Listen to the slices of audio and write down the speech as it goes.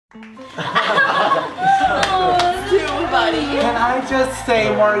Buddy. Can I just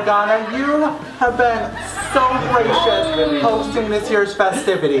say, Morgana, you have been so gracious hosting this year's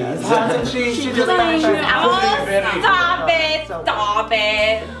festivities. Hasn't she? She just stop it. Stop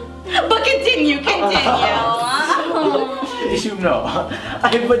it. But continue. You know,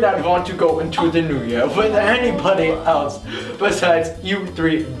 I would not want to go into the new year with anybody else besides you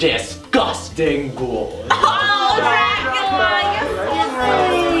three disgusting ghouls. Oh, Dracula,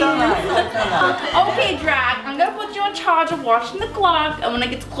 okay, Drac, I'm gonna put you in charge of watching the clock, and when it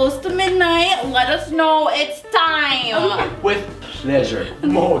gets close to midnight, let us know it's time. With pleasure,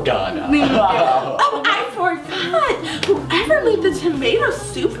 Morgana. Oh, I forgot. Whoever made the tomato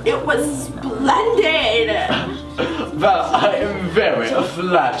soup, it was splendid. Well, I am very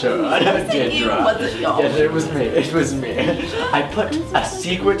flattered, Didra. Yes, it was me. I put a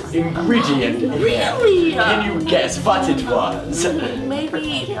secret ingredient in there. Really? Can you guess what it was?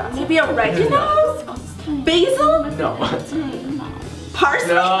 Maybe oregano? Basil? No.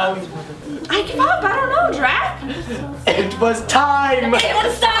 Parsley? No. I give up. I don't know, Drac. It was time. It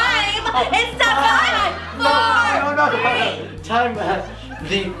was time. It's time. No. Time.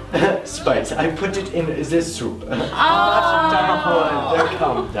 The spice. I put it in this soup. Time for the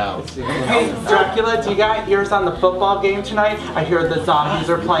countdown. Hey, Dracula, do you got ears on the football game tonight? I hear the zombies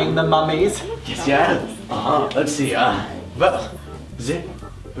are playing the mummies. Yes, yeah. Let's see. Well,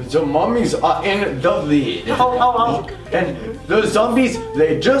 the mummies are in the lead. And the zombies,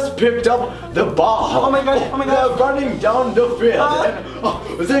 they just picked up the ball. Oh my god. They're running down the field. And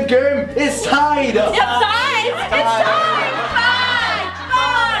the game is tied. It's time. It's time.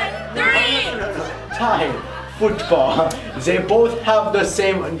 5, 4, 3. Time. Football. They both have the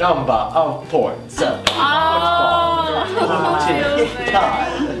same number of points. Football.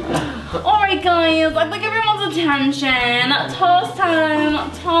 Alright guys, I'd like everyone's attention. Toast time.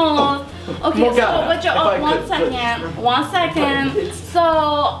 Toast. Okay, one second.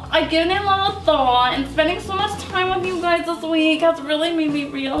 So, I've given it a lot of thought, and spending so much time with you guys this week has really made me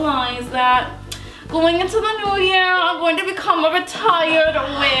realize that going into the new year, I'm going to become a retired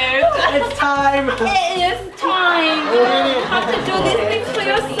witch. It's time. It is time. You have to do these things for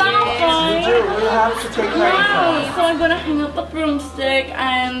yourself, right? You do. You have to take care of yourself. So I'm going to hang up the broomstick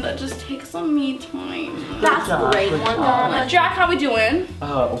and just take some me time. That's great, Morgana. Jack, how we doing?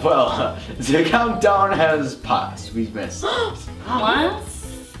 Well, the countdown has passed. We missed. What?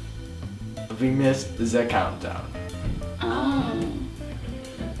 We missed the countdown. Oh.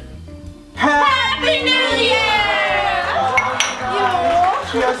 Happy New Year!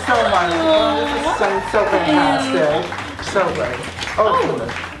 She has so much. This is so fantastic. So great. Oh,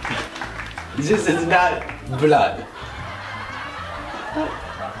 This is not blood.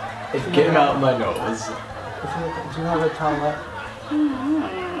 It came out my nose. Do you have a towel?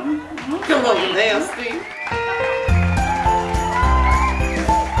 Come on, nasty.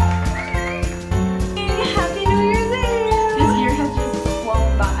 Happy New Year's Eve! This year has just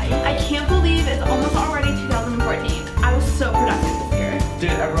flown by. I can't believe it's almost already 2014. I was so productive this year.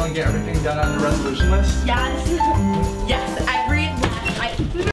 Did everyone get everything done on the resolution list? Yes. Yes, every